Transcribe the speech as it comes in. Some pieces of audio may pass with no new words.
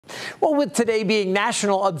Well, with today being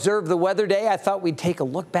National Observe the Weather Day, I thought we'd take a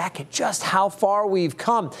look back at just how far we've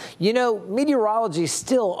come. You know, meteorology is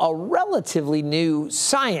still a relatively new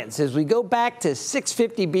science. As we go back to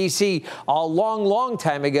 650 BC, a long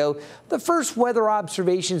time ago, the first weather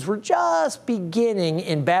observations were just beginning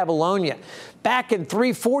in Babylonia. Back in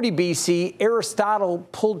 340 BC, Aristotle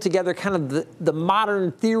pulled together kind of the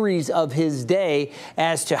modern theories of his day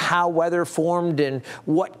as to how weather formed and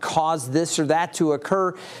what caused this or that to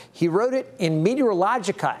occur. He wrote it in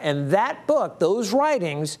Meteorologica, and that book, those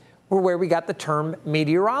writings, were where we got the term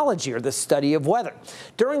meteorology, or the study of weather.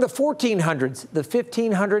 During the 1400s, the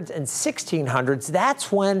 1500s, and 1600s,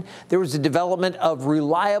 that's when there was a development of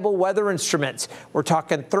reliable weather instruments. We're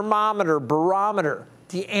talking thermometer, barometer,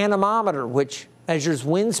 the anemometer, which measures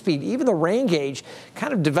wind speed, even the rain gauge,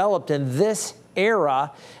 kind of developed in this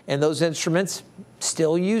era, and those instruments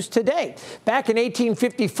still used today. Back in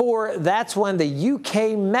 1854, that's when the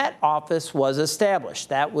UK Met Office was established.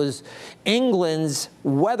 That was England's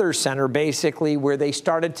weather center, basically, where they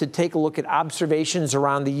started to take a look at observations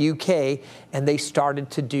around the UK, and they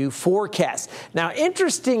started to do forecasts. Now,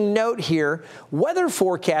 interesting note here, weather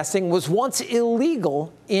forecasting was once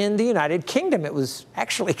illegal in the United Kingdom. It was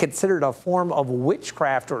actually considered a form of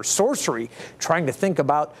witchcraft or sorcery, trying to think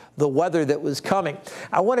about the weather that was coming.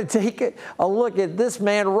 I want to take a look at this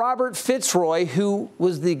man, Robert Fitzroy, who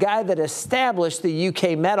was the guy that established the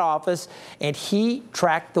UK Met Office, and he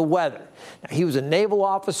tracked the weather. Now, he was a naval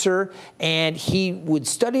officer, and he would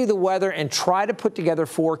study the weather and try to put together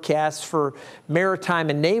forecasts for maritime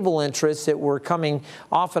and naval interests that were coming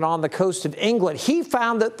off and on the coast of England. He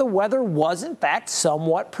found that the weather was, in fact,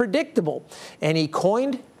 somewhat predictable, and he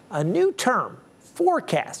coined a new term,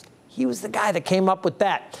 forecast. He was the guy that came up with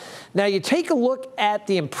that. Now, you take a look at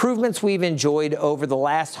the improvements we've enjoyed over the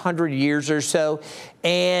last 100 years or so,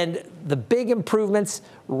 and the big improvements,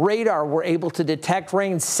 radar, we're able to detect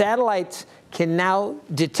rain. Satellites can now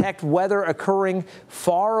detect weather occurring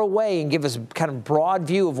far away and give us a kind of broad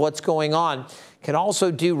view of what's going on. Can also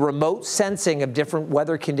do remote sensing of different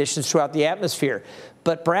weather conditions throughout the atmosphere.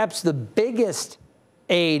 But perhaps the biggest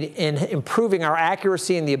aid in improving our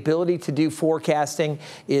accuracy and the ability to do forecasting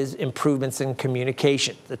is improvements in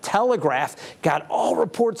communication. The telegraph got all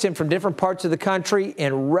reports in from different parts of the country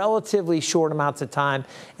in relatively short amounts of time,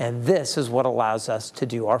 and this is what allows us to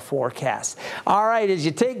do our forecasts. All right, as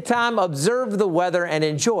you take time, observe the weather and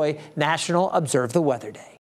enjoy National Observe the Weather Day.